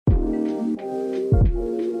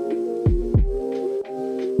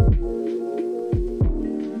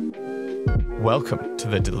Welcome to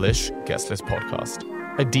the Delish Guestlist Podcast,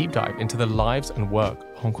 a deep dive into the lives and work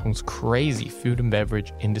of Hong Kong's crazy food and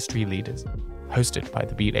beverage industry leaders, hosted by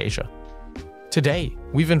The Beat Asia. Today,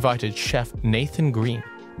 we've invited Chef Nathan Green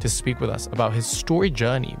to speak with us about his storied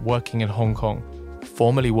journey working in Hong Kong,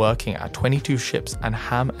 formerly working at 22 Ships and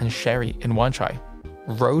Ham and Sherry in Wan Chai,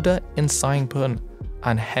 Rhoda in Sai Ying Pun,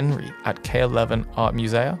 and Henry at K11 Art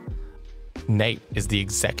Musea. Nate is the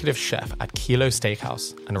executive chef at Kilo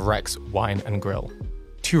Steakhouse and Rex Wine and Grill,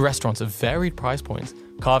 two restaurants of varied price points,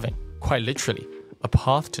 carving, quite literally, a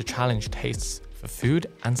path to challenge tastes for food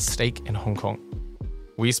and steak in Hong Kong.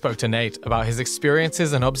 We spoke to Nate about his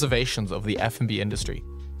experiences and observations of the F&B industry,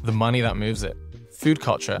 the money that moves it, food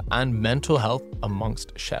culture, and mental health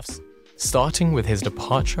amongst chefs, starting with his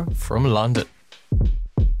departure from London.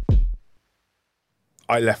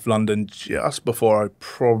 I left London just before I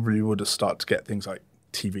probably would have started to get things like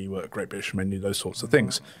TV work, Great British Menu, those sorts of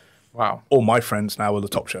things. Wow. All my friends now are the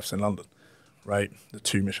top chefs in London, right? The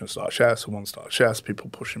 2 Michelin star chefs, the 1-star chefs, people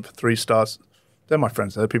pushing for 3 stars. They're my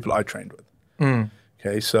friends. They're the people I trained with.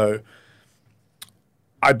 Okay, so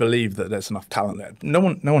I believe that there's enough talent there. No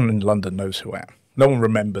one in London knows who I am. No one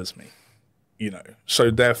remembers me,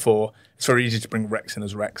 So therefore, it's very easy to bring Rex in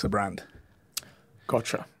as Rex, a brand.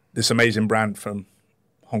 Gotcha. This amazing brand from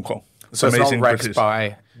Hong Kong. So it's not Rex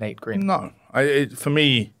by Nate Green? No. For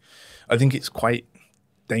me, I think it's quite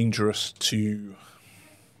dangerous to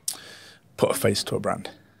put a face to a brand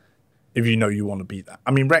if you know you want to be that.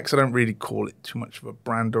 I mean, Rex, I don't really call it too much of a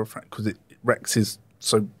brand or a brand because Rex is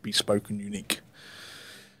so bespoke and unique.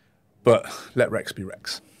 But let Rex be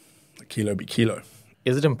Rex. Let Kilo be Kilo.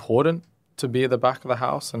 Is it important to be at the back of the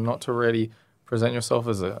house and not to really present yourself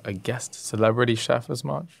as a guest celebrity chef as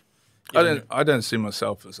much? I don't see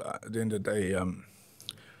myself as that. At the end of the day,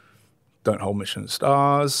 don't hold Michelin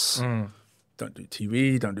stars, don't do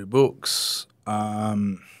TV, don't do books.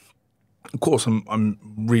 Of course, I'm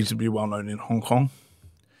reasonably well known in Hong Kong.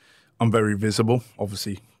 I'm very visible,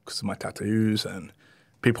 obviously, because of my tattoos, and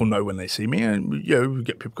people know when they see me. And we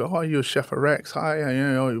get people go, "Oh, you're a chef at Rex. Hi,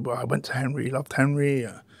 I went to Henry, loved Henry.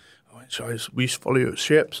 We used to follow you at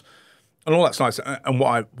Ships," and all that's nice. And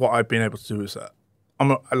what I've been able to do is that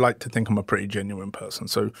I like to think I'm a pretty genuine person.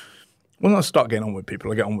 So when I start getting on with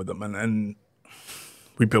people, I get on with them and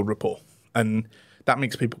we build rapport. And that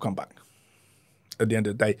makes people come back at the end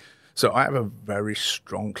of the day. So I have a very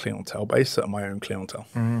strong clientele base that are my own clientele.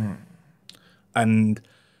 And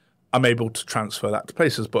I'm able to transfer that to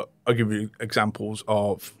places. But I'll give you examples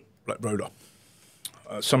of like Rhoda.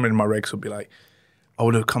 Someone in my regs would be like, I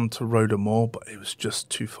would have come to Rhoda more, but it was just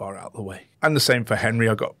too far out of the way. And the same for Henry.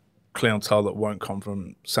 I got clientele that won't come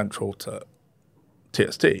from Central to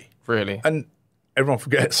TST. Really? And everyone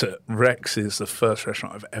forgets that Rex is the first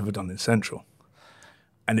restaurant I've ever done in Central.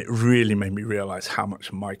 And it really made me realize how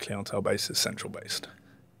much my clientele base is Central based.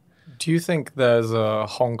 Do you think there's a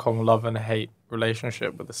Hong Kong love and hate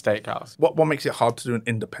relationship with the steakhouse? What makes it hard to do an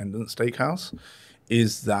independent steakhouse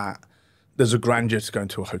is that there's a grandeur to going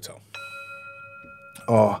to a hotel.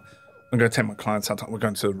 Oh, I'm going to take my clients out. We're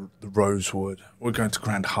going to the Rosewood. We're going to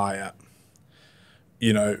Grand Hyatt.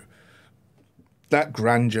 That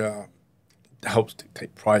grandeur helps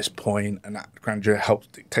dictate price point, and that grandeur helps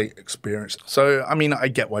dictate experience. So, I mean, I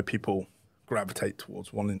get why people gravitate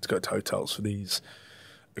towards wanting to go to hotels for these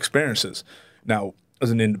experiences. Now,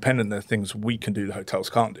 as an independent, there are things we can do the hotels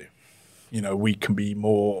can't do. We can be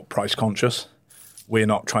more price conscious. We're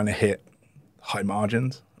not trying to hit high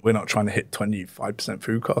margins. We're not trying to hit 25%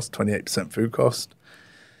 food cost, 28% food cost.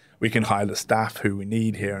 We can hire the staff who we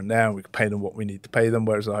need here and there. We can pay them what we need to pay them,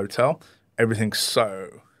 whereas a hotel, everything's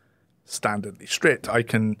so standardly strict.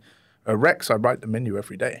 Rex, I write the menu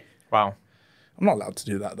every day. Wow. I'm not allowed to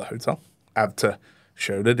do that at the hotel. I have to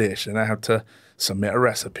show the dish, and I have to submit a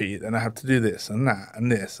recipe, then I have to do this and that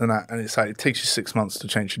and this and that. And it's like, it takes you 6 months to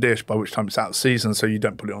change your dish, by which time it's out of season, so you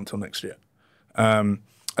don't put it on until next year.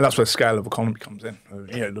 And that's where scale of economy comes in.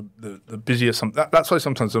 The busier that's why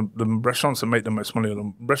sometimes the restaurants that make the most money, or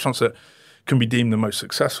the restaurants that can be deemed the most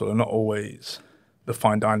successful, are not always the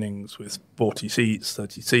fine dinings with 40 seats,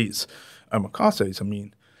 30 seats, omakase. I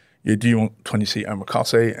mean, do you want 20-seat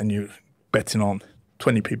omakase and you're betting on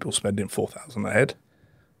 20 people spending 4,000 a head?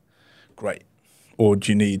 Great. Or do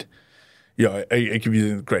you need? I give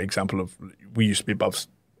you a great example of, we used to be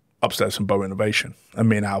upstairs from Bow Innovation, and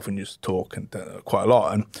me and Alvin used to talk and quite a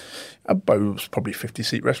lot. And Bow was probably a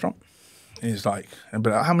 50-seat restaurant. He's like,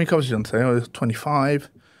 but how many covers you done today? Oh, 25.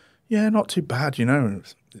 Yeah, not too bad,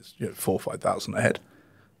 It's 4,000 or 5,000 a head.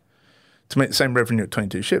 To make the same revenue at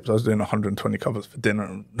 22 Ships, I was doing 120 covers for dinner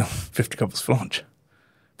and 50 covers for lunch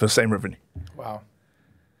for the same revenue. Wow.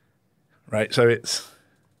 right? So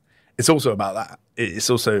it's also about that. It's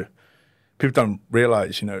also, people don't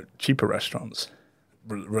realize, cheaper restaurants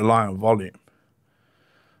rely on volume.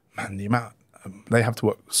 Man, the amount, they have to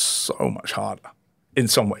work so much harder in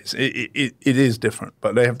some ways. It is different,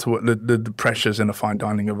 but they have to work, the pressures in a fine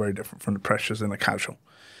dining are very different from the pressures in a casual.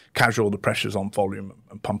 Casual, the pressures on volume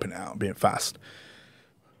and pumping it out and being fast.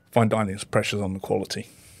 Fine dining is pressures on the quality.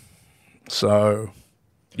 So,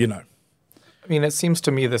 I mean, it seems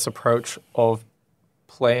to me this approach of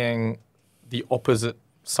playing the opposite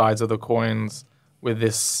sides of the coins with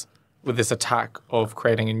this attack of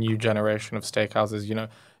creating a new generation of steakhouses.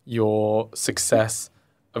 Your success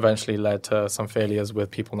eventually led to some failures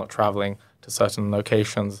with people not traveling to certain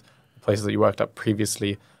locations, places that you worked at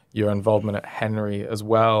previously. Your involvement at Henry as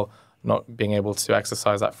well, not being able to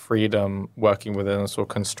exercise that freedom, working within a sort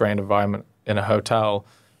of constrained environment in a hotel.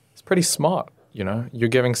 It's pretty smart, You're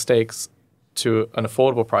giving steaks to an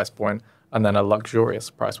affordable price point and then a luxurious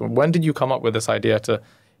price point. When did you come up with this idea to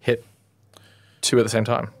hit two at the same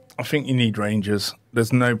time? I think you need ranges.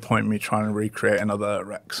 There's no point in me trying to recreate another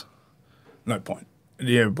Rex. No point.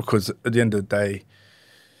 Because at the end of the day,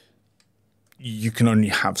 you can only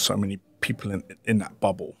have so many people in that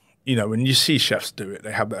bubble. When you see chefs do it,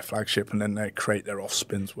 they have their flagship and then they create their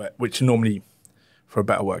off-spins, which normally, for a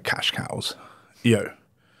better word, cash cows. In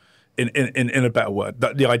a better word,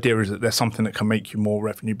 the idea is that there's something that can make you more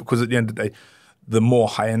revenue, because at the end of the day, the more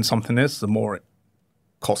high-end something is, the more it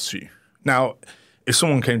costs you. Now, if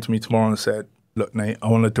someone came to me tomorrow and said, look, Nate, I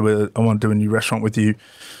want to do a new restaurant with you.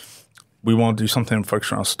 We want to do something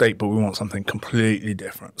focused around steak, but we want something completely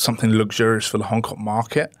different, something luxurious for the Hong Kong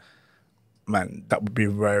market. Man, that would be a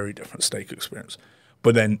very different steak experience.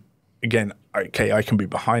 But then, again, okay, I can be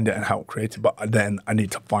behind it and help create it, but then I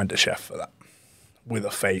need to find a chef for that with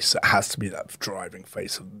a face that has to be that driving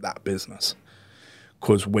face of that business.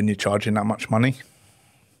 Because when you're charging that much money,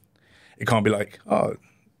 it can't be like, oh,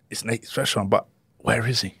 it's Nate's restaurant, but where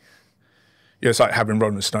is he? It's like having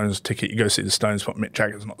Rolling Stones ticket. You go see the Stones, but Mick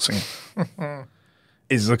Jagger's not singing.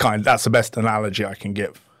 That's the best analogy I can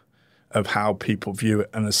give of how people view it,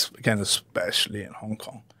 and again, especially in Hong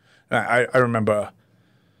Kong. I remember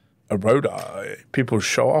a Rhoda. People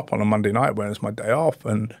show up on a Monday night when it's my day off,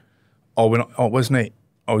 and where's Nate?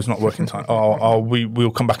 Oh, he's not working time.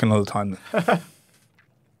 We'll come back another time then.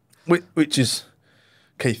 Which is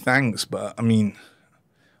okay, thanks, but I mean,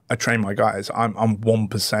 I train my guys. I'm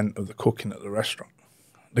 1% of the cooking at the restaurant.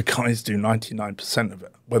 The guys do 99% of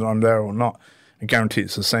it, whether I'm there or not. I guarantee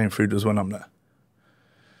it's the same food as when I'm there.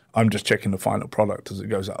 I'm just checking the final product as it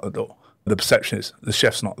goes out the door. The perception is the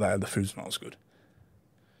chef's not there, the food's not as good.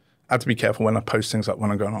 I have to be careful when I post things like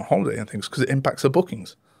when I'm going on holiday and things, because it impacts the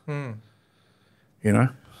bookings. Wow.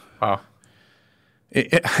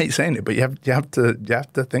 I hate saying it, but you have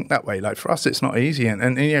to think that way. Like, for us, it's not easy,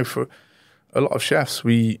 and for a lot of chefs,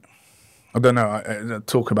 I don't know. I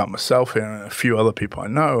talk about myself here and a few other people I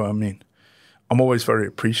know. I mean, I'm always very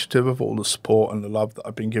appreciative of all the support and the love that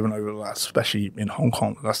I've been given over the last, especially in Hong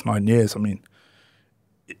Kong, the last 9 years. I mean,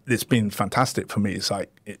 it's been fantastic for me. It's like,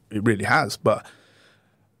 it really has. But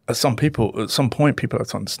at some point, people have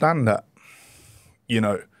to understand that,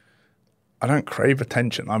 I don't crave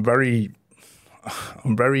attention. I'm very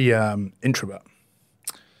introvert.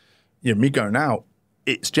 Me going out,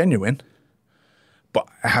 it's genuine, but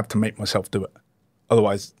I have to make myself do it.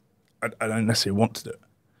 Otherwise, I don't necessarily want to do it.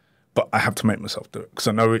 But I have to make myself do it because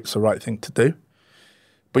I know it's the right thing to do.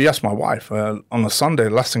 But yes, my wife, on a Sunday,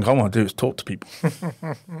 the last thing I want to do is talk to people.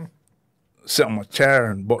 Sit on my chair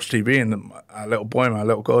and watch TV, and my little boy and my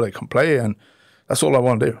little girl, they can play, and that's all I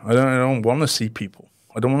want to do. I don't want to see people.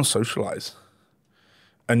 I don't want to socialize.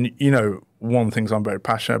 And, one of the things I'm very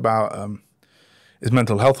passionate about is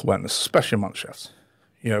mental health awareness, especially among chefs.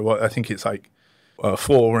 I think it's like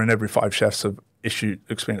 4 in every 5 chefs have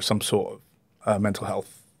experienced some sort of mental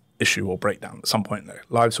health issue or breakdown at some point in their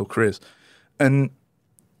lives or careers. And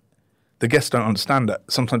the guests don't understand that.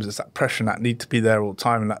 Sometimes it's that pressure and that need to be there all the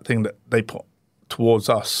time, and that thing that they put towards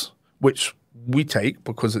us, which we take,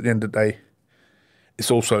 because at the end of the day,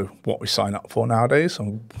 it's also what we sign up for nowadays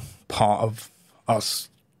and part of us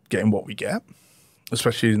getting what we get,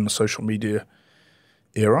 especially in the social media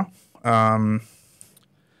era. But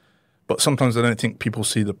sometimes I don't think people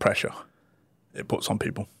see the pressure it puts on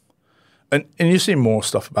people. And you see more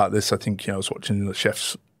stuff about this. I think, I was watching the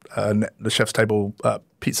chef's table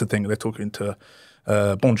pizza thing. They're talking to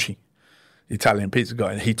Bonci, the Italian pizza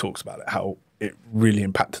guy, and he talks about it, how it really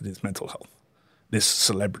impacted his mental health. This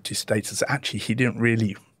celebrity status, actually, he didn't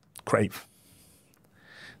really crave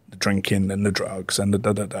the drinking and the drugs and the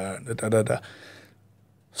da-da-da.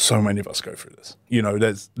 So many of us go through this. You know,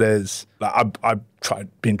 there's like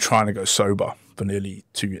I've been trying to go sober for nearly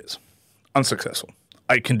 2 years. Unsuccessful.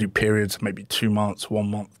 I can do periods, maybe 2 months, 1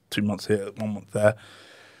 month, 2 months here, 1 month there,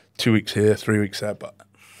 2 weeks here, 3 weeks there. But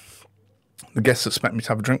the guests expect me to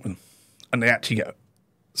have a drink with them. And they actually get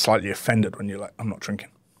slightly offended when you're like, I'm not drinking.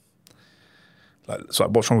 Like, it's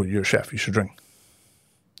like, what's wrong with you? You're a chef, you should drink.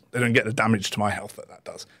 They don't get the damage to my health that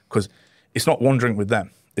does. Because it's not one drink with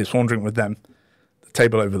them. It's one drink with them, the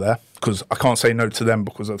table over there, because I can't say no to them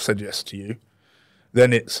because I've said yes to you.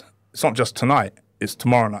 Then it's not just tonight, it's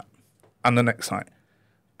tomorrow night, and the next night,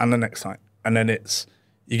 and the next night. And then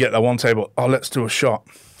you get that one table, oh, let's do a shot.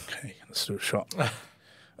 Okay, let's do a shot.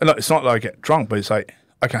 And look, it's not like I get drunk, but it's like,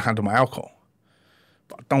 I can handle my alcohol.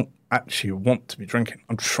 But I don't actually want to be drinking.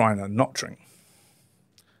 I'm trying to not drink.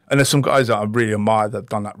 And there's some guys that I really admire that have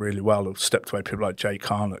done that really well, who've stepped away, people like Jay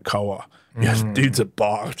Khan at Koa. Yes, dude's a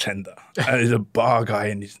bartender. And he's a bar guy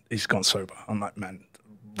and he's gone sober. I'm like, man,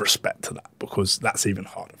 respect to that, because that's even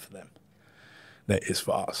harder for them than it is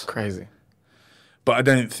for us. Crazy. But I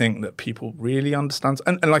don't think that people really understand.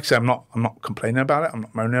 And like I say, I'm not complaining about it. I'm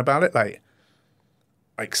not moaning about it. Like,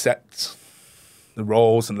 I accept the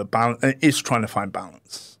roles and the balance. And it's trying to find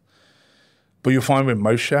balance. But you'll find with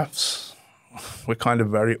most chefs, we're kind of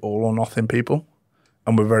very all or nothing people,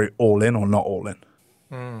 and we're very all in or not all in.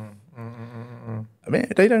 I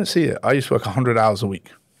mean, they don't see it. I used to work 100 hours a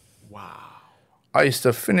week. Wow. I used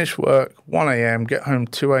to finish work 1 a.m., get home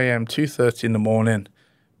 2 a.m., 2:30 in the morning,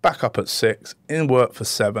 back up at 6, in work for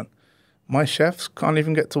 7. My chefs can't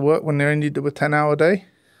even get to work when they only do a 10-hour day.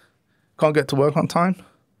 Can't get to work on time.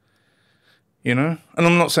 You know? And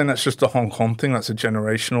I'm not saying that's just a Hong Kong thing. That's a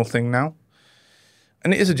generational thing now.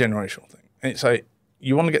 And it is a generational thing. And it's like,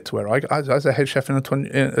 you want to get to where I was a head chef in a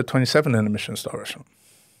 27 in a Michelin star restaurant.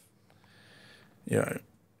 You know,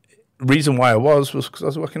 reason why I was because I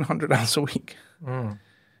was working 100 hours a week.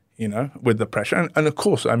 You know, with the pressure. And of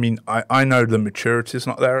course, I mean, I know the maturity is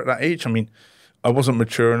not there at that age. I mean, I wasn't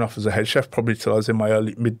mature enough as a head chef probably till I was in my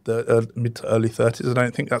mid to early 30s. I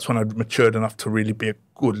don't think that's when I'd matured enough to really be a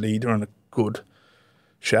good leader and a good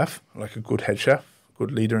chef, like a good head chef,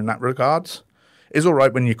 good leader in that regards. It's all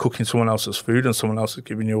right when you're cooking someone else's food and someone else is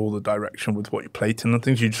giving you all the direction with what you're plating and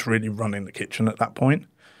things. You're just really running the kitchen at that point.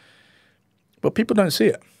 But people don't see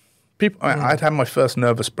it. I'd had my first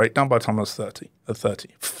nervous breakdown by the time I was 30.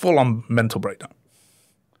 Full-on mental breakdown.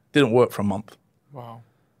 Didn't work for a month. Wow.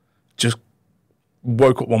 Just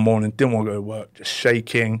woke up one morning, didn't want to go to work, just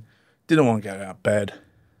shaking, didn't want to get out of bed.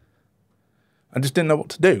 I just didn't know what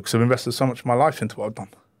to do because I've invested so much of my life into what I've done.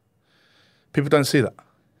 People don't see that.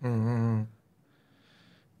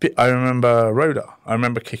 I remember Rhoda. I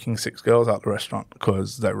remember kicking 6 girls out of the restaurant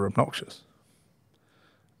because they were obnoxious.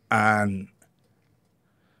 And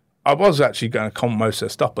I was actually going to comp most of their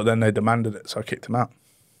stuff, but then they demanded it, so I kicked them out.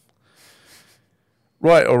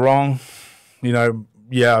 Right or wrong, you know,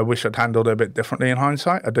 yeah, I wish I'd handled it a bit differently in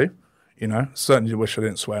hindsight. I do, you know. Certainly wish I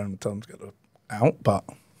didn't swear and tell them to get out, but,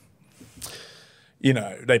 you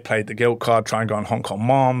know, they played the guilt card, try and go on Hong Kong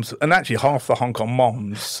moms. And actually half the Hong Kong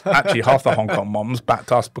moms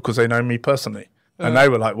backed us because they know me personally. And they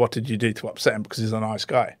were like, what did you do to upset him? Because he's a nice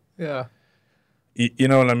guy. Yeah. You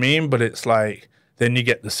know what I mean? But it's like, then you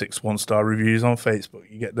get the 6 1-star reviews on Facebook.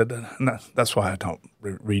 You get that's why I don't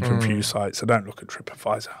read review sites. I don't look at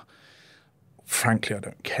TripAdvisor. Frankly, I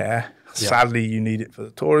don't care. Yeah. Sadly, you need it for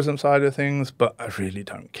the tourism side of things, but I really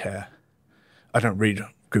don't care. I don't read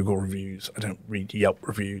Google reviews. I don't read Yelp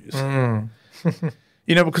reviews.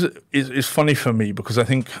 You know, because it's funny for me because I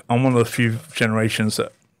think I'm one of the few generations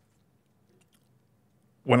that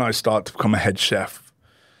when I started to become a head chef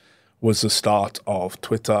was the start of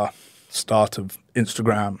Twitter, start of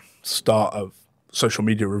Instagram, start of social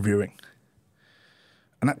media reviewing.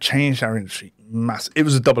 And that changed our industry massively. It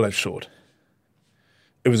was a double-edged sword.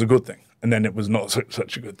 It was a good thing. And then it was not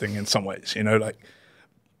such a good thing in some ways, you know, like,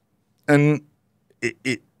 and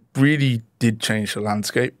it really did change the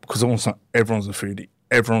landscape because also everyone's a foodie,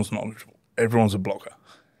 everyone's knowledgeable, everyone's a blogger.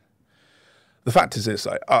 The fact is this,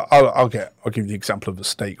 like, I'll give you the example of a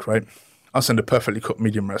steak, right? I'll send a perfectly cooked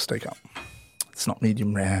medium rare steak out. It's not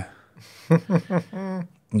medium rare.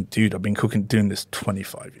 Dude, I've been doing this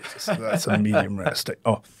 25 years. So that's a medium rare steak.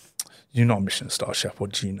 Oh, you're not a Michelin star chef.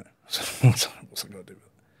 What do you know? What's I got to do with it?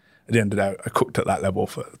 At the end of the day, I cooked at that level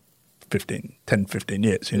for 10, 15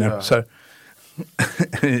 years, you know? Yeah. So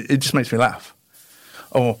it just makes me laugh.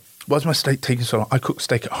 Oh, why's my steak taking so long? I cook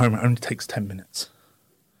steak at home. It only takes 10 minutes.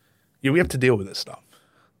 Yeah, we have to deal with this stuff.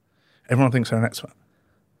 Everyone thinks they're an expert,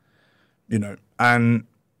 you know? And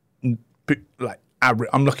like,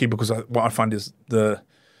 I'm lucky because what I find is the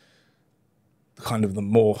kind of the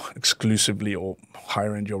more exclusively or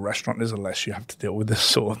higher end your restaurant is, the less you have to deal with this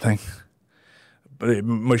sort of thing. But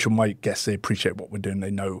most of my guests, they appreciate what we're doing.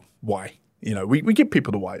 They know why. You know, we give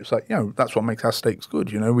people the why. It's like, you know, that's what makes our steaks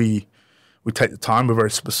good. You know, we take the time. We're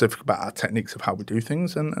very specific about our techniques of how we do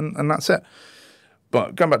things, and that's it.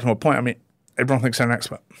 But going back to my point, I mean, everyone thinks they're an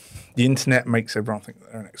expert. The internet makes everyone think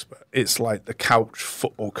they're an expert. It's like the couch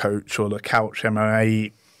football coach or the couch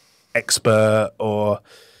MMA expert, or,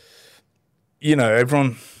 you know,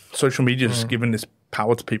 everyone, social media is giving this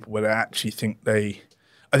power to people where they actually think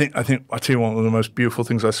I think I'll tell you one of the most beautiful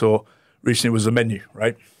things I saw recently was the menu,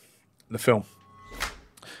 right? The film.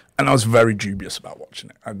 And I was very dubious about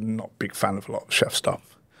watching it. I'm not a big fan of a lot of chef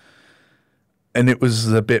stuff. And it was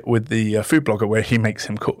the bit with the food blogger where he makes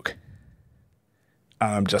him cook.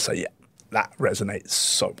 And I'm just like, yeah, that resonates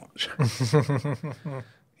so much.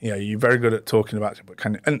 Yeah, you're very good at talking about it, but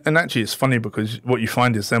and actually it's funny because what you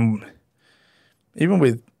find is then, even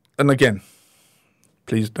with, and again,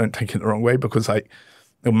 please don't take it the wrong way, because like,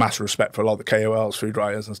 massive respect for a lot of the KOLs, food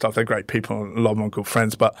writers and stuff. They're great people, a lot of them are good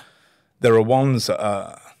friends, but there are ones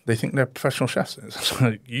that they think they're professional chefs.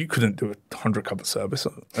 So you couldn't do a 100-cover service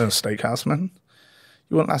at a steakhouse, man.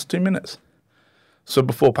 You wouldn't last 2 minutes. So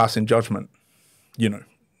before passing judgment, you know,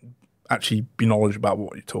 actually be knowledgeable about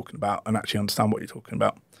what you're talking about and actually understand what you're talking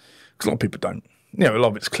about. Because a lot of people don't. You know, a lot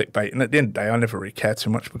of it's clickbait. And at the end of the day, I never really care too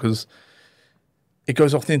much because it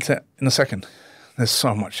goes off the internet in a second. There's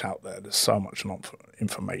so much out there. There's so much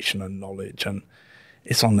information and knowledge, and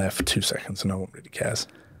it's on there for 2 seconds and no one really cares,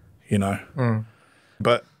 you know.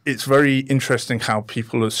 But it's very interesting how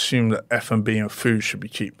people assume that F&B and food should be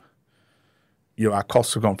cheap. You know, our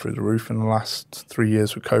costs have gone through the roof in the last 3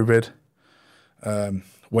 years with COVID.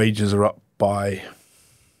 Wages are up by,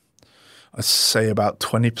 I'd say, about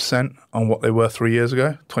 20% on what they were 3 years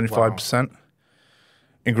ago, 25%. Wow.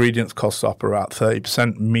 Ingredients costs up about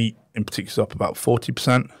 30%. Meat, in particular, is up about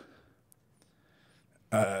 40%.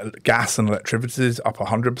 Gas and electricity is up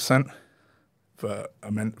 100%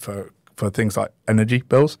 for things like energy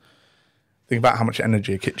bills. Think about how much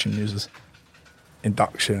energy a kitchen uses.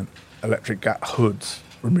 Induction, electric gas hoods,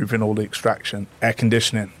 removing all the extraction, air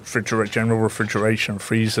conditioning, general refrigeration,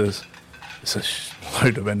 freezers. It's a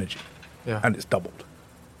load of energy, and it's doubled.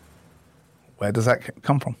 Where does that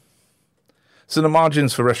come from? So the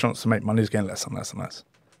margins for restaurants to make money is getting less and less and less.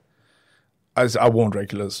 As I warned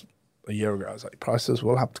regulars a year ago, I was like, prices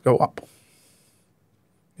will have to go up.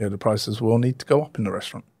 Yeah, the prices will need to go up in the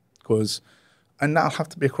restaurant, and that'll have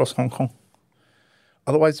to be across Hong Kong.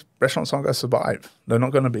 Otherwise, restaurants aren't going to survive. They're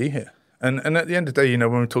not going to be here. And at the end of the day, you know,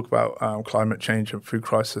 when we talk about climate change and food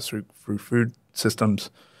crisis through food systems,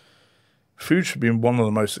 food should be one of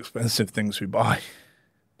the most expensive things we buy.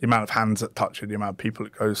 The amount of hands that touch it, the amount of people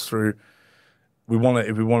it goes through.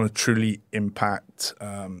 If we want to truly impact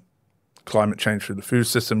climate change through the food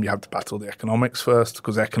system, you have to battle the economics first,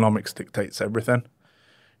 because economics dictates everything.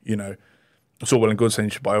 You know, it's all well and good saying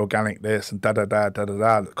you should buy organic this and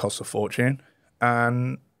that costs a fortune.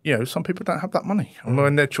 And, you know, some people don't have that money. And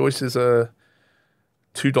when their choices are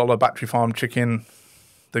 $2 battery farm chicken,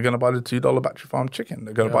 they're going to buy the $2 battery farm chicken.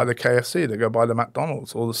 They're going to buy the KFC. They're going to buy the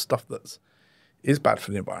McDonald's, all the stuff that is bad for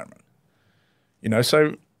the environment. You know,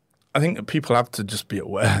 so I think that people have to just be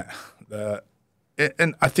aware that,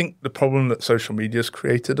 and I think the problem that social media has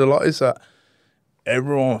created a lot is that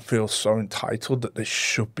everyone feels so entitled that they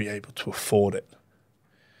should be able to afford it.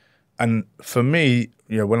 And for me,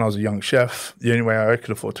 you know, when I was a young chef, the only way I could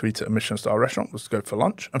afford to eat at a Michelin-star restaurant was to go for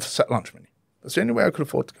lunch and for set lunch menu. That's the only way I could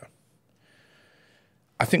afford to go.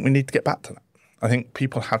 I think we need to get back to that. I think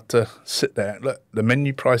people have to sit there. Look, the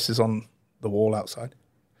menu price is on the wall outside.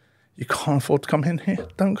 You can't afford to come in here.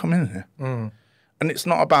 Don't come in here. And it's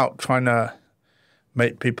not about trying to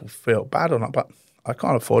make people feel bad or not, but I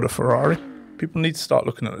can't afford a Ferrari. People need to start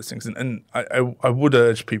looking at those things. And I would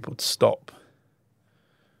urge people to stop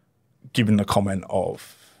giving the comment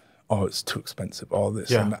of, oh, it's too expensive, oh,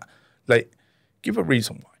 this and that. Like, give a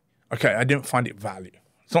reason why. Okay, I didn't find it value.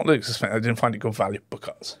 It's not that it's expensive. I didn't find it good value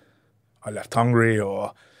because I left hungry,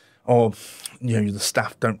 or you know,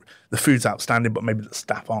 the food's outstanding, but maybe the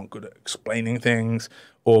staff aren't good at explaining things,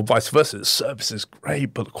 or vice versa. The service is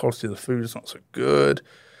great, but the quality of the food is not so good.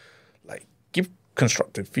 Like, give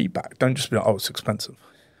constructive feedback. Don't just be like, oh, it's expensive,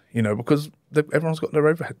 you know, because everyone's got their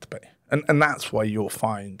overhead to pay. And that's why you'll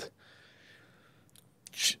find,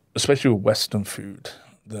 especially with Western food,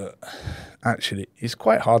 that actually it's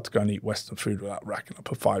quite hard to go and eat Western food without racking up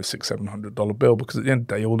a $500, $600, $700 bill, because at the end of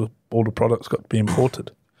the day, all the products got to be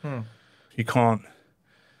imported. You can't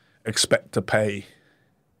expect to pay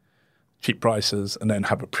cheap prices and then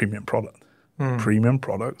have a premium product. Premium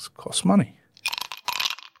products cost money.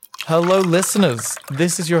 Hello, listeners.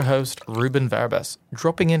 This is your host, Ruben Verbes,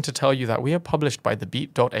 dropping in to tell you that we are published by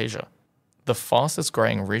TheBeat.Asia, the fastest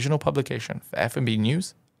growing regional publication for F&B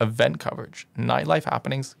news, event coverage, nightlife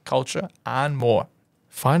happenings, culture, and more.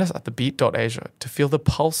 Find us at TheBeat.Asia to feel the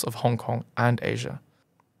pulse of Hong Kong and Asia.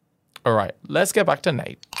 All right, let's get back to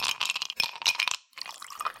Nate.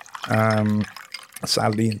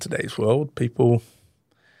 Sadly, in today's world, people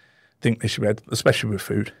think they should be, especially with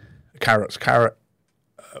food, carrot,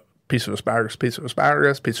 piece of asparagus, piece of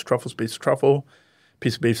truffle,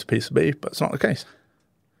 piece of beef, but it's not the case.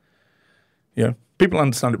 You know, people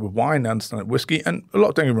understand it with wine, they understand it with whiskey, and a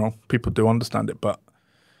lot, don't get me wrong, people do understand it, but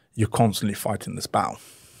you're constantly fighting this battle,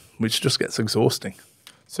 which just gets exhausting.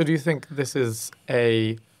 So do you think this is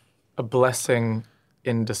a blessing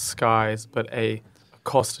in disguise, but a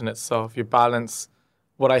cost in itself? You balance,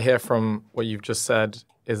 what I hear from what you've just said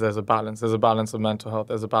is there's a balance. There's a balance of mental health,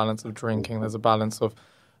 there's a balance of drinking, there's a balance of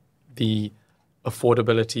the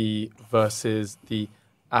affordability versus the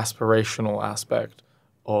aspirational aspect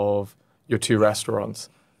of your two restaurants.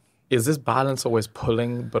 Is this balance always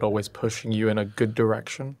pulling but always pushing you in a good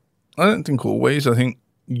direction? I don't think always. I think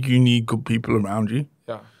you need good people around you.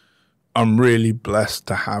 Yeah. I'm really blessed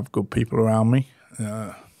to have good people around me.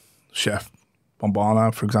 Chef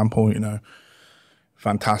Bombana, for example, you know,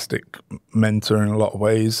 fantastic mentor in a lot of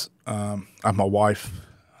ways. I have my wife,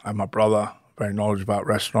 I have my brother, very knowledgeable about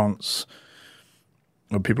restaurants.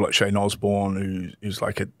 And people like Shane Osborne, he's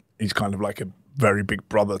kind of like a very big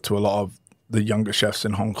brother to a lot of the younger chefs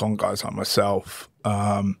in Hong Kong, guys like myself.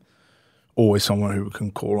 Always someone who we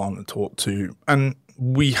can call on and talk to. And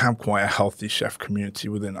we have quite a healthy chef community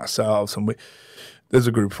within ourselves. And there's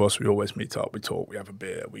a group of us, we always meet up, we talk, we have a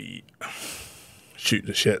beer, we shoot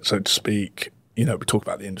the shit, so to speak. You know, we talk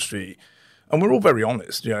about the industry. And we're all very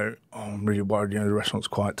honest, you know, oh, I'm really worried, you know, the restaurant's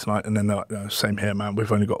quiet tonight. And then they're like, same here, man,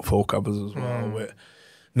 we've only got 4 covers as well.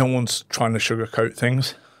 No one's trying to sugarcoat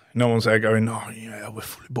things. No one's there going, oh, yeah, we're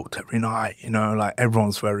fully booked every night. You know, like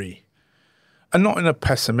everyone's very, and not in a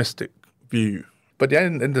pessimistic view. But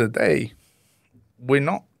at the end of the day, we're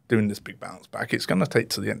not doing this big bounce back. It's going to take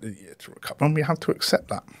to the end of the year to recover, and we have to accept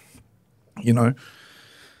that, you know.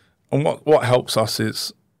 And what helps us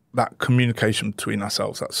is that communication between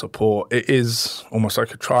ourselves, that support. It is almost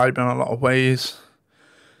like a tribe in a lot of ways.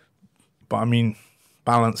 But I mean,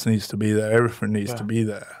 balance needs to be there. Everything needs to be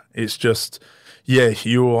there. It's just, yeah,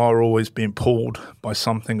 you are always being pulled by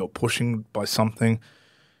something or pushing by something.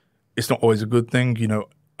 It's not always a good thing. You know,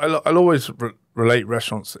 I'll always relate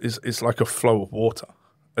restaurants. It's like a flow of water.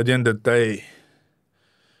 At the end of the day,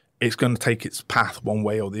 it's going to take its path one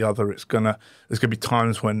way or the other. There's going to be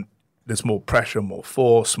times when there's more pressure, more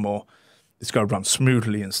force, it's going to run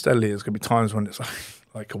smoothly and steadily. There's going to be times when it's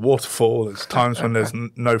like a waterfall. There's times when there's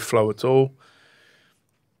no flow at all.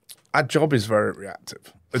 Our job is very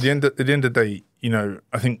reactive. At the end of the day, you know,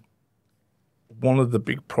 I think one of the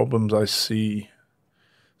big problems I see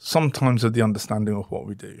sometimes of the understanding of what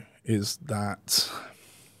we do is that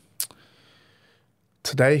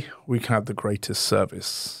today we can have the greatest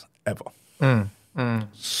service ever.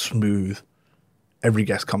 Smooth. Every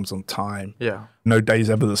guest comes on time. Yeah. No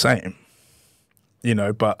day's ever the same. You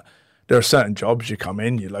know, but there are certain jobs you come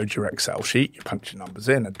in, you load your Excel sheet, you punch your numbers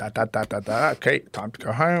in, and okay, time to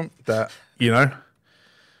go home. You know,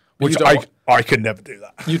 which I could never do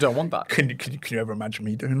that. You don't want that. Can you ever imagine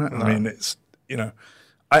me doing that? No. I mean, it's, you know,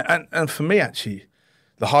 and for me, actually,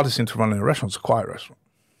 the hardest thing to run in a restaurant is a quiet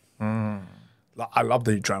restaurant. Like, I love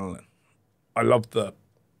the adrenaline. I love the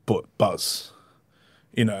buzz.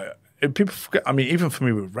 You know, people forget, I mean, even for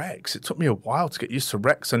me with Rex, it took me a while to get used to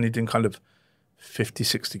Rex only doing kind of 50,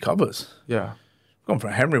 60 covers. Yeah. Gone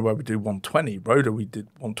from Henry where we do 120. Rhoda, we did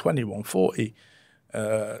 120, 140.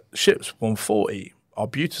 Ships, 140.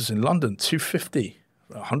 Arbutus in London, 250.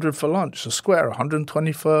 100 for lunch. The Square,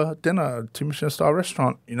 120 for dinner. 2 Michelin star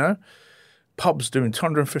restaurant, you know. Pubs doing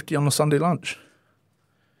 250 on a Sunday lunch.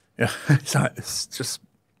 Yeah, it's just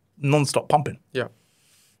non-stop pumping. Yeah.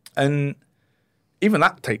 And even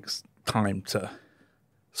that takes time to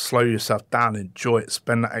slow yourself down, enjoy it,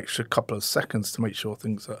 spend that extra couple of seconds to make sure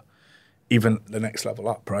things are even the next level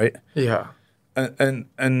up, right? Yeah.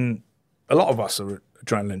 And a lot of us are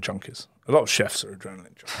adrenaline junkies. A lot of chefs are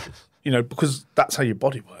adrenaline junkies. You know, because that's how your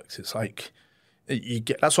body works. It's like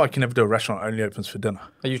that's why I can never do a restaurant that only opens for dinner.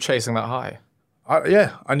 Are you chasing that high?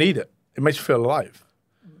 Yeah, I need it. It makes you feel alive.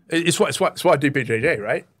 It's why I do BJJ,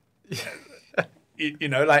 right? You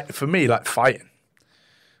know, like for me, like fighting.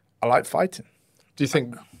 I like fighting. Do you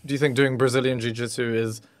think doing Brazilian Jiu-Jitsu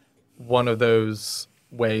is one of those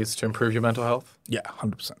ways to improve your mental health? Yeah,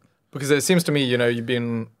 100%. Because it seems to me, you know,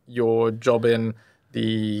 your job in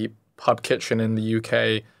the pub kitchen in the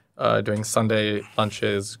UK, doing Sunday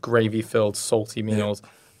lunches, gravy-filled, salty meals,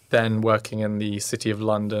 then working in the City of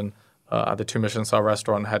London at the 2 Michelin star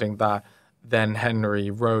restaurant, heading that, then Henry,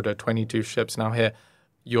 Rhoda, 22 ships. Now here,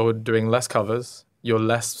 you're doing less covers. You're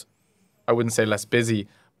less, I wouldn't say less busy,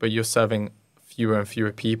 but you're serving fewer and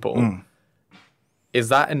fewer people. Is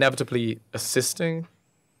that inevitably assisting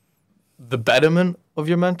the betterment of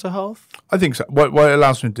your mental health? I think so. What it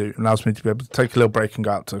allows me to do, it allows me to be able to take a little break and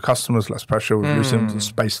go out to customers, less pressure, reducing the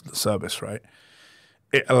space of the service, right?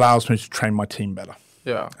 It allows me to train my team better.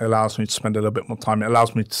 Yeah. It allows me to spend a little bit more time. It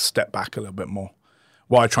allows me to step back a little bit more.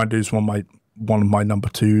 What I try and do is one of my number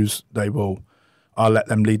twos, I'll let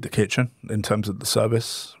them lead the kitchen in terms of the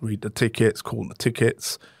service, read the tickets, call the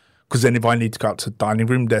tickets. Because then if I need to go out to the dining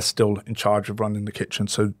room, they're still in charge of running the kitchen.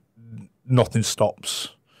 So nothing stops.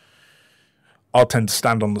 I'll tend to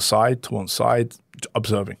stand on the side, to one side,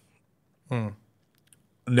 observing. And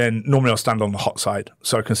then normally I'll stand on the hot side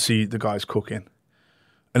so I can see the guys cooking.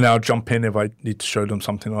 And then I'll jump in if I need to show them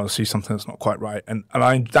something or I see something that's not quite right. And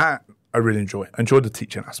I really enjoy. I enjoy the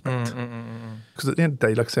teaching aspect. Because at the end of the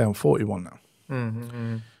day, like I say, I'm 41 now.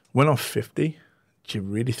 When I'm 50, do you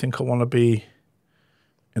really think I want to be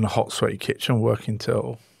in a hot, sweaty kitchen working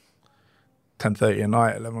till 10:30 at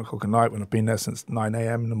night, 11 o'clock at night when I've been there since 9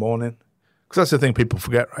 a.m. in the morning? Because that's the thing people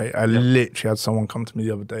forget, right? I literally had someone come to me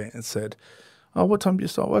the other day and said, "Oh, what time do you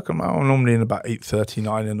start working?" I'm normally in about 8:30,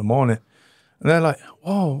 9 in the morning. And they're like,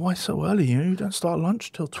 "Whoa, why so early? You don't start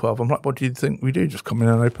lunch till 12. I'm like, "What do you think we do? Just come in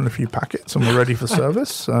and open a few packets and we're ready for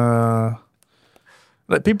service?"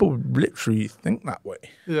 Like people literally think that way.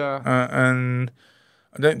 Yeah. And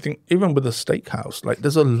I don't think, even with a steakhouse, like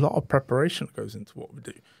there's a lot of preparation that goes into what we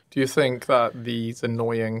do. Do you think that these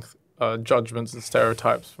annoying judgments and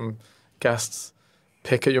stereotypes from guests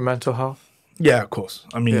pick at your mental health? Yeah, of course.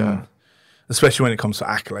 I mean, especially when it comes to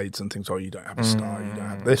accolades and things, you don't have a star, you don't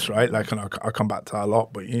have this, right? Like, and I come back to that a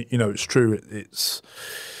lot, but you know, it's true. It's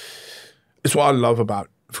what I love about,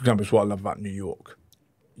 for example, it's what I love about New York.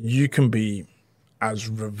 You can be as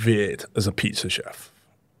revered as a pizza chef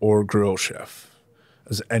or a grill chef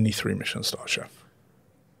as any 3 Michelin star chef.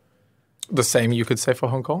 The same you could say for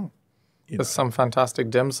Hong Kong. There's some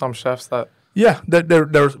fantastic dim sum chefs that... Yeah, they're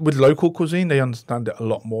with local cuisine, they understand it a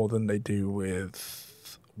lot more than they do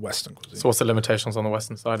with Western cuisine. So what's the limitations on the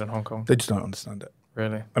Western side in Hong Kong? They just don't understand it.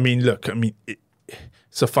 Really? I mean, look,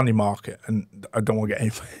 it's a funny market, and I don't want to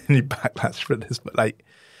get any backlash for this, but like,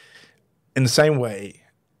 in the same way,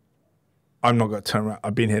 I'm not going to turn around.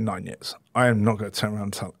 I've been here 9 years. I am not going to turn around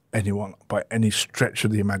and tell anyone by any stretch of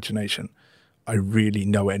the imagination I really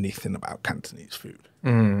know anything about Cantonese food.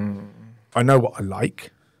 I know what I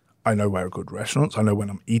like. I know where are good restaurants. I know when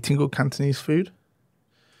I'm eating good Cantonese food.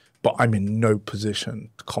 But I'm in no position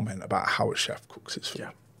to comment about how a chef cooks his food.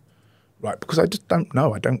 Right? Because I just don't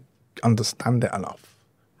know. I don't understand it enough.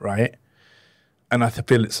 Right? And I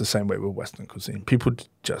feel it's the same way with Western cuisine. People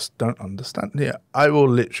just don't understand. Yeah, I will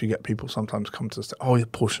literally get people sometimes come to say, "Oh, your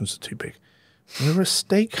portions are too big." We're a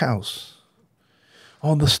steakhouse.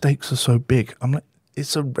 "Oh, the steaks are so big." I'm like,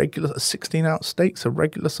 it's a 16-ounce steak's a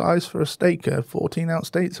regular size for a steak. A 14-ounce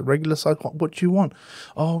steak's a regular size. What do you want?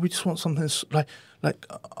 "Oh, we just want something like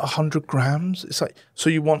 100 grams." It's like, so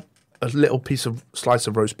you want a little slice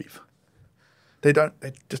of roast beef. They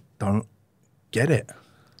just don't get it.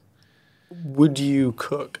 Would you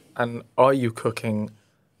cook, and are you cooking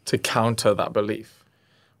to counter that belief?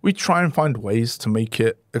 We try and find ways to make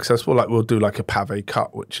it accessible. Like we'll do like a pave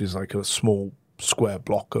cut, which is like a small square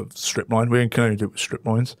block of strip loin. We can only do it with strip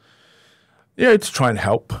loins. Yeah, to try and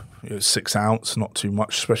help. 6 ounce, not too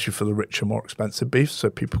much, especially for the richer, more expensive beef, so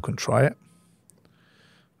people can try it.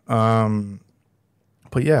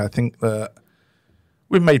 But yeah, I think that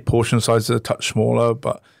we've made portion sizes a touch smaller,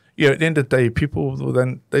 but at the end of the day, people will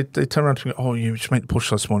then they turn around to me, "Oh, you should make the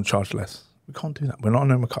portion size small and charge less." We can't do that. We're not an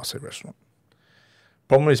omakase restaurant.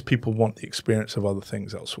 Problem is, people want the experience of other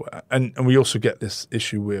things elsewhere, and we also get this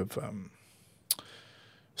issue with,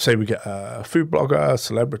 say, we get a food blogger, a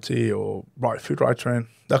celebrity, or food writer in.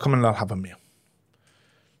 They'll come and they'll have a meal.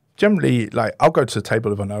 Generally, like I'll go to the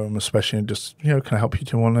table if I know them, especially, and just can I help you?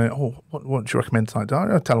 Do you want to? "Oh, what do you recommend tonight?"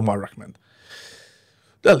 I'll tell them what I recommend.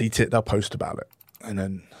 They'll eat it. They'll post about it. And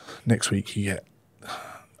then next week you get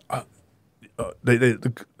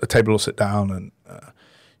the table will sit down and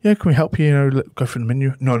can we help you? Go through the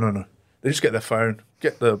menu. No. They just get their phone,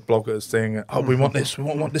 get the bloggers thing. "Oh, we want this. We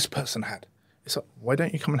want what this person had." It's like, why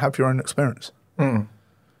don't you come and have your own experience?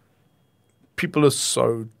 People are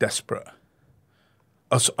so desperate.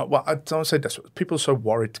 Well, I don't say desperate. People are so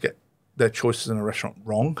worried to get their choices in a restaurant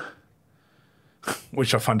wrong,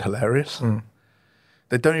 which I find hilarious.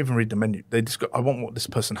 they don't even read the menu. They just go, I want what this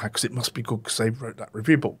person had because it must be good because they wrote that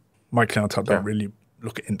review. But my clientele don't really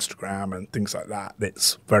look at Instagram and things like that.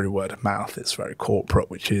 It's very word of mouth. It's very corporate,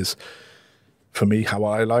 which is, for me, how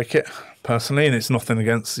I like it personally. And it's nothing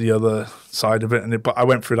against the other side of it. But I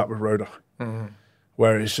went through that with Rhoda,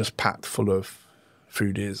 where it's just packed full of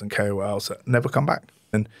foodies and KOLs that never come back.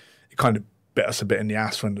 And it kind of bit us a bit in the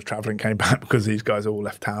ass when the travelling came back because these guys all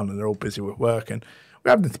left town and they're all busy with work. And we're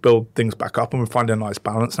having to build things back up, and we're finding a nice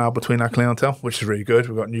balance now between our clientele, which is really good.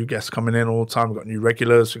 We've got new guests coming in all the time. We've got new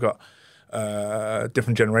regulars. We've got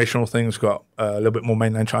different generational things. We've got a little bit more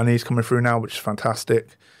mainland Chinese coming through now, which is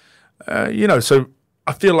fantastic. So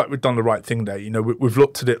I feel like we've done the right thing there. We've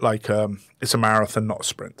looked at it like it's a marathon, not a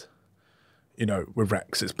sprint. With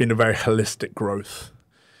Rex, it's been a very holistic growth.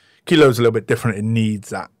 Kilo's a little bit different. It needs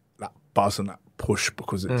that buzz and that push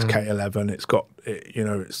because it's K11. It's got,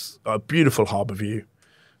 it's a beautiful harbour view,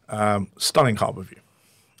 stunning harbour view.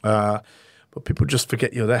 But people just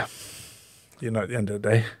forget you're there, at the end of the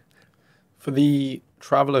day. For the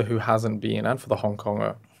traveller who hasn't been, and for the Hong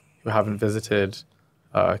Konger who haven't visited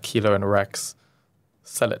Kilo and Rex,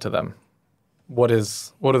 sell it to them. What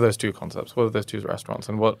are those two concepts? What are those two restaurants?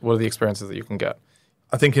 And what are the experiences that you can get?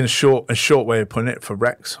 I think in a short way of putting it, for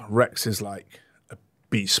Rex is like a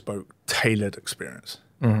bespoke, tailored experience.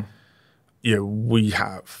 We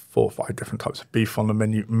have 4 or 5 different types of beef on the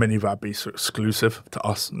menu. Many of our beefs are exclusive to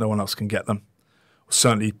us. No one else can get them.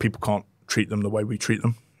 Certainly, people can't treat them the way we treat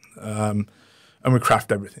them. And we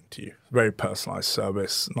craft everything to you. Very personalised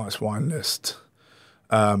service, nice wine list,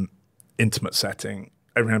 intimate setting.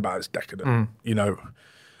 Everything about it's decadent.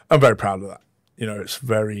 I'm very proud of that.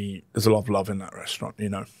 There's a lot of love in that restaurant,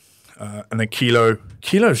 and then Kilo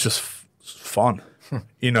is just fun.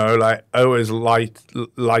 I always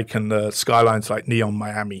liken the skylines like Neon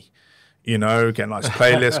Miami, get a nice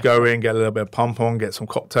playlist going, get a little bit of pump on, get some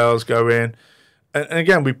cocktails going. And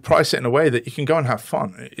again, we price it in a way that you can go and have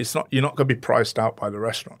fun. You're not going to be priced out by the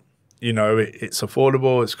restaurant. It's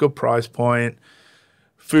affordable, it's a good price point.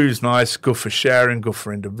 Food's nice, good for sharing, good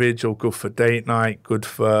for individual, good for date night, good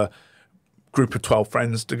for group of 12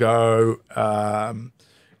 friends to go,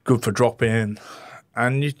 good for drop-in.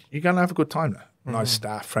 And you're going to have a good time there. Nice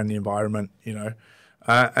staff, friendly environment,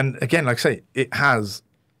 And again, like I say, it has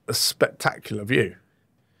a spectacular view,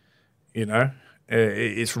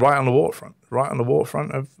 It's right on the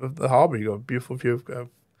waterfront of the harbour. You've got a beautiful view of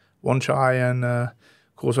Wan Chai and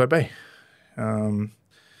Causeway Bay. And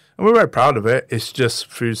we're very proud of it. It's just,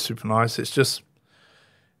 food's super nice. It's just,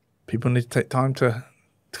 people need to take time to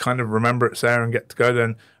kind of remember it's there and get to go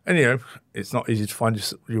there. And it's not easy to find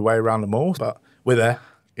your way around the mall, but we're there.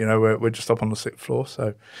 We're just up on the 6th floor.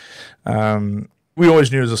 So we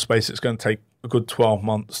always knew as a space it's going to take a good 12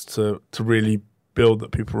 months to really build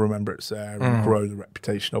that people remember it's there and grow the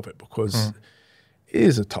reputation of it, because it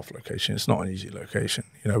is a tough location. It's not an easy location.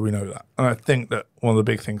 We know that. And I think that one of the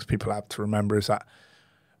big things people have to remember is that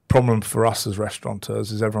problem for us as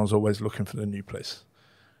restaurateurs is everyone's always looking for the new place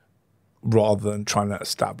rather than trying to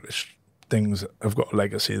establish things that have got a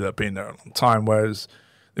legacy that have been there a long time. Whereas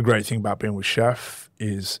the great thing about being with Chef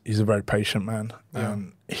is he's a very patient man.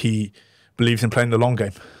 And he believes in playing the long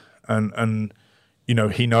game. And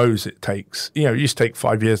he knows it takes, it used to take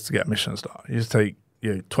 5 years to get a Michelin star. It used to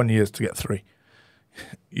take 20 years to get 3.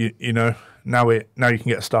 Now you can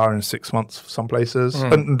get a star in 6 months for some places.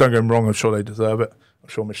 And don't get me wrong, I'm sure they deserve it. I'm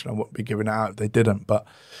sure Michelin wouldn't be giving it out if they didn't. But,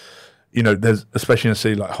 there's, especially in a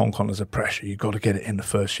city like Hong Kong, there's a pressure. You've got to get it in the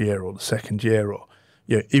first year or the second year. Or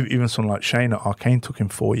even someone like Shane at Arcane took him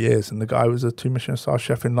 4 years, and the guy was a 2 Michelin star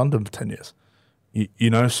chef in London for 10 years.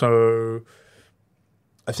 So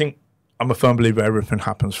I think I'm a firm believer everything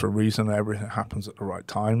happens for a reason. Everything happens at the right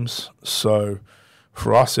times. So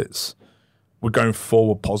for us, we're going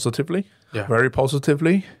forward positively, very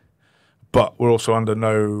positively, but we're also under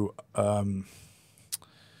no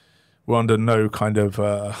kind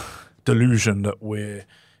of delusion that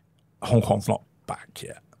Hong Kong's not back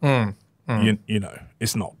yet.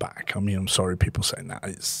 It's not back. I mean, I'm sorry, people saying that.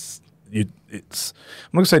 I'm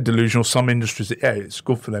not going to say delusional. Some industries, it's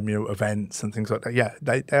good for them, events and things like that. Yeah,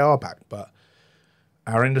 they are back. But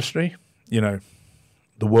our industry, the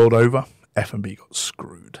world over, F&B got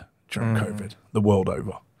screwed during COVID, the world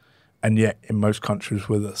over. And yet, in most countries,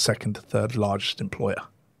 we're the second to third largest employer.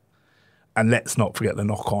 And let's not forget the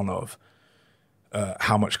knock-on of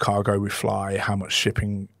how much cargo we fly, how much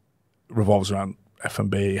shipping revolves around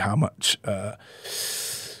F&B, how much the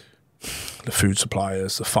food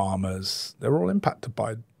suppliers, the farmers, they're all impacted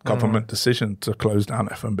by government decision to close down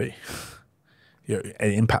F&B. It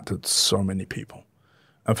impacted so many people.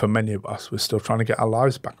 And for many of us, we're still trying to get our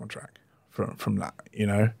lives back on track. from that, you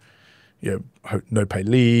know. No pay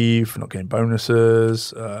leave, not getting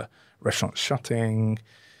bonuses, restaurants shutting,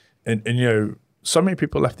 and you know, so many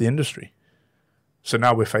people left the industry. So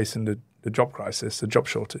now we're facing the job crisis, the job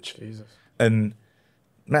shortage. Jesus. And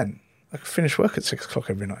man, I could finish work at 6 o'clock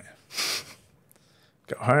every night.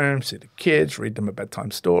 Go home, see the kids, read them a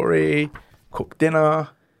bedtime story, cook dinner,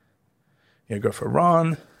 you know, go for a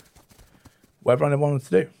run, whatever I wanted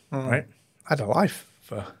to do, right? I had a life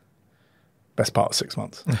for best part of 6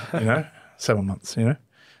 months, you know, 7 months, you know.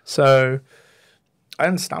 So I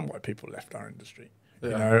understand why people left our industry, you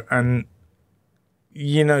know, and,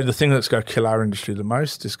 you know, the thing that's going to kill our industry the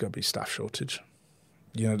most is going to be staff shortage.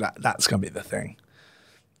 You know, that's going to be the thing.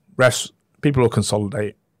 People will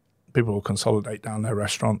consolidate. People will consolidate down their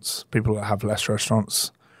restaurants. People will have less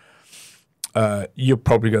restaurants. You're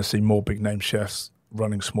probably going to see more big name chefs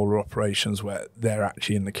running smaller operations where they're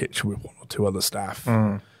actually in the kitchen with 1 or 2 other staff,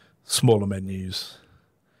 smaller menus.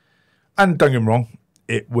 And don't get me wrong,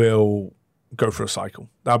 it will go for a cycle.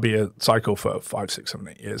 That'll be a cycle for 5, 6, 7,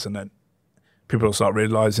 8 years, and then people will start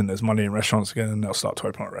realizing there's money in restaurants again, and they'll start to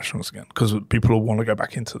open up restaurants again because people will want to go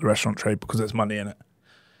back into the restaurant trade because there's money in it.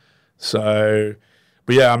 So,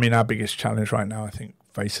 but yeah, I mean, our biggest challenge right now, I think,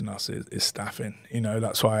 facing us is staffing. You know,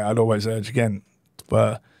 that's why I'd always urge again,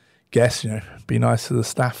 but guess, you know, be nice to the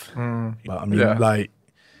staff. But I mean,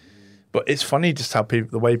 but it's funny just how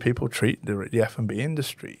the way people treat the F&B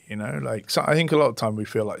industry, you know, like, so I think a lot of time we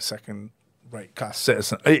feel like second-rate class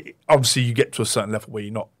citizen. Obviously, you get to a certain level where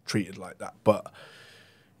you're not treated like that, but,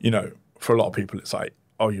 you know, for a lot of people, it's like,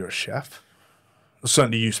 oh, you're a chef? It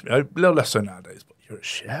certainly used to be, a little less so nowadays, but you're a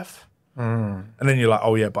chef? And then you're like,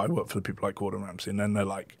 oh, yeah, but I work for the people like Gordon Ramsay. And then they're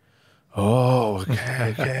like, oh,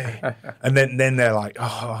 okay. And then they're like,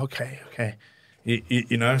 oh, okay.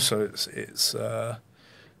 You know, so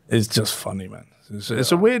it's just funny, man.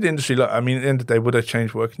 It's a weird industry. Like, I mean, at the end of the day, would I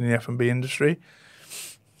change working in the F&B industry?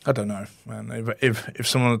 I don't know, man. If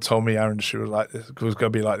someone had told me our industry was like this, was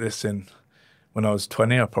going to be like this when I was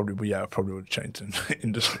 20, I probably would have changed the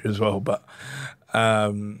industry as well. But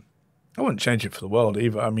I wouldn't change it for the world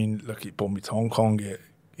either. I mean, look, it brought me to Hong Kong.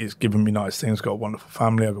 It's given me nice things. Got a wonderful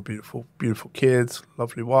family. I've got beautiful kids,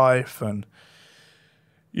 lovely wife, and,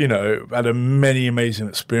 you know, had many amazing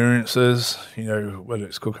experiences, you know, whether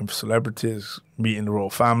it's cooking for celebrities, meeting the royal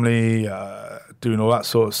family, doing all that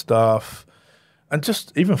sort of stuff. And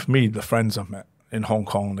just, even for me, the friends I've met in Hong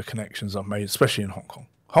Kong, the connections I've made, especially in Hong Kong.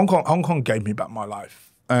 Hong Kong gave me back my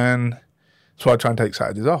life. And so I try and take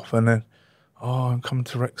Saturdays off. And then, oh, I'm coming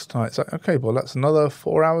to Rex tonight. It's like, okay, well, that's another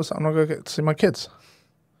 4 hours that I'm not going to get to see my kids.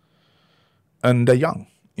 And they're young,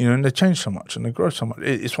 you know, and they change so much and they grow so much.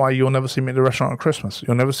 It's why you'll never see me at the restaurant on Christmas.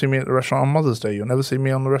 You'll never see me at the restaurant on Mother's Day. You'll never see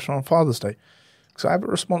me on the restaurant on Father's Day. Because I have a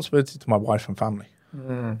responsibility to my wife and family.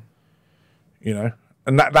 You know?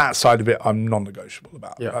 And that side of it, I'm non-negotiable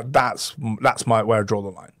about. Yeah. That's where I draw the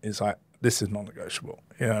line. It's like, this is non-negotiable.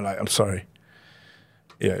 You know, like, I'm sorry.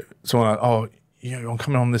 You know, someone like, oh, you know, I'm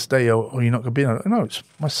coming on this day, or you're not going to be there. No, it's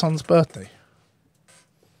my son's birthday.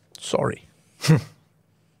 Sorry.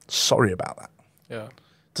 Sorry about that. Yeah.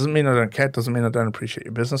 Doesn't mean I don't care. Doesn't mean I don't appreciate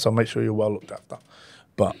your business. I'll make sure you're well looked after.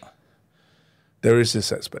 But there is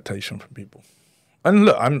this expectation from people. And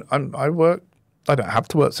look, I work. I don't have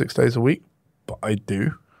to work 6 days a week, but I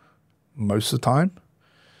do most of the time.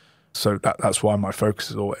 So that's why my focus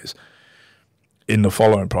is always in the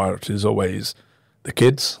following priority is always the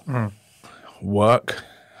kids, work,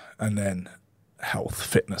 and then health,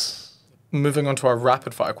 fitness. Moving on to our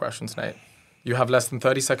rapid fire questions, Nate. You have less than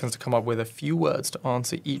 30 seconds to come up with a few words to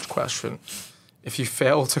answer each question. If you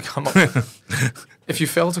fail to come up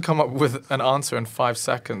with an answer in 5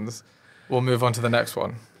 seconds, we'll move on to the next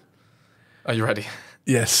one. Are you ready?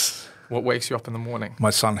 Yes. What wakes you up in the morning?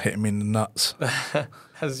 My son hitting me in the nuts.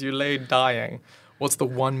 As you lay dying, what's the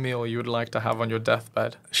one meal you would like to have on your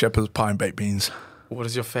deathbed? Shepherd's pie and baked beans. What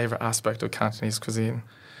is your favorite aspect of Cantonese cuisine?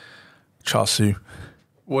 Char siu.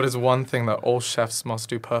 What is one thing that all chefs must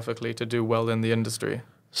do perfectly to do well in the industry?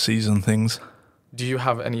 Season things. Do you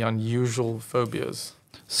have any unusual phobias?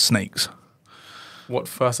 Snakes. What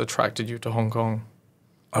first attracted you to Hong Kong?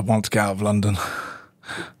 I want to get out of London.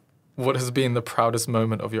 What has been the proudest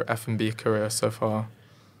moment of your F&B career so far?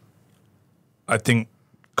 I think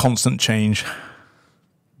constant change.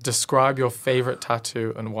 Describe your favorite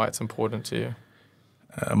tattoo and why it's important to you.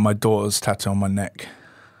 My daughter's tattoo on my neck.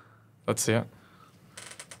 Let's see it.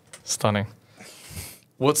 Stunning.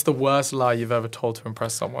 What's the worst lie you've ever told to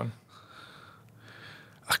impress someone?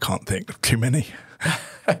 I can't think of too many.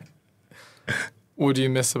 What do you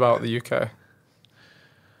miss about the UK?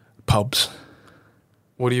 Pubs.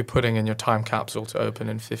 What are you putting in your time capsule to open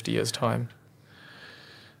in 50 years' time?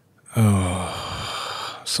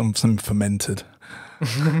 Oh, something fermented.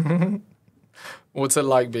 What's it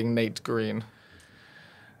like being Nate Green?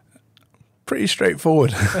 Pretty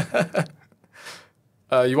straightforward.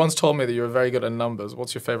 You once told me that you were very good at numbers.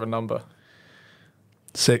 What's your favorite number?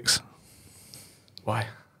 6. Why?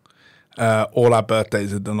 All our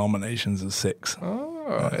birthdays are denominations of 6.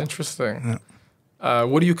 Oh, interesting. Yeah.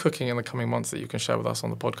 What are you cooking in the coming months that you can share with us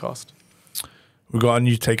on the podcast? We've got a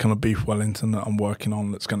new take on a beef Wellington that I'm working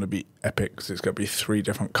on that's going to be epic. It's going to be 3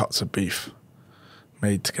 different cuts of beef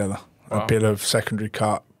made together. Wow. A bit of secondary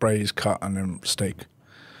cut, braised cut, and then steak.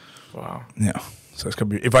 Wow. Yeah. So it's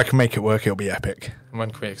going to be, if I can make it work, it'll be epic.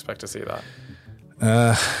 When can we expect to see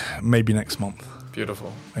that? Maybe next month.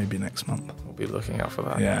 Beautiful. Maybe next month. We'll be looking out for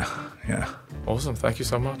that. Yeah. Awesome. Thank you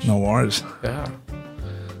so much. No worries. Yeah.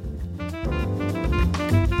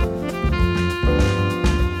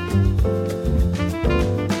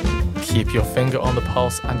 Keep your finger on the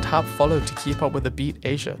pulse and tap follow to keep up with the Beat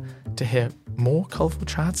Asia to hear more colourful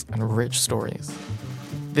chats and rich stories.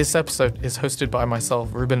 This episode is hosted by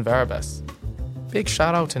myself, Ruben Verabes. Big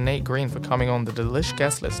shout out to Nate Green for coming on the Delish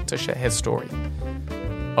Guestlist to share his story.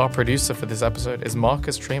 Our producer for this episode is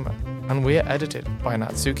Marcus Tremer, and we're edited by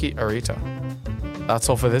Natsuki Arita. That's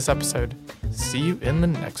all for this episode. See you in the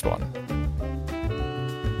next one.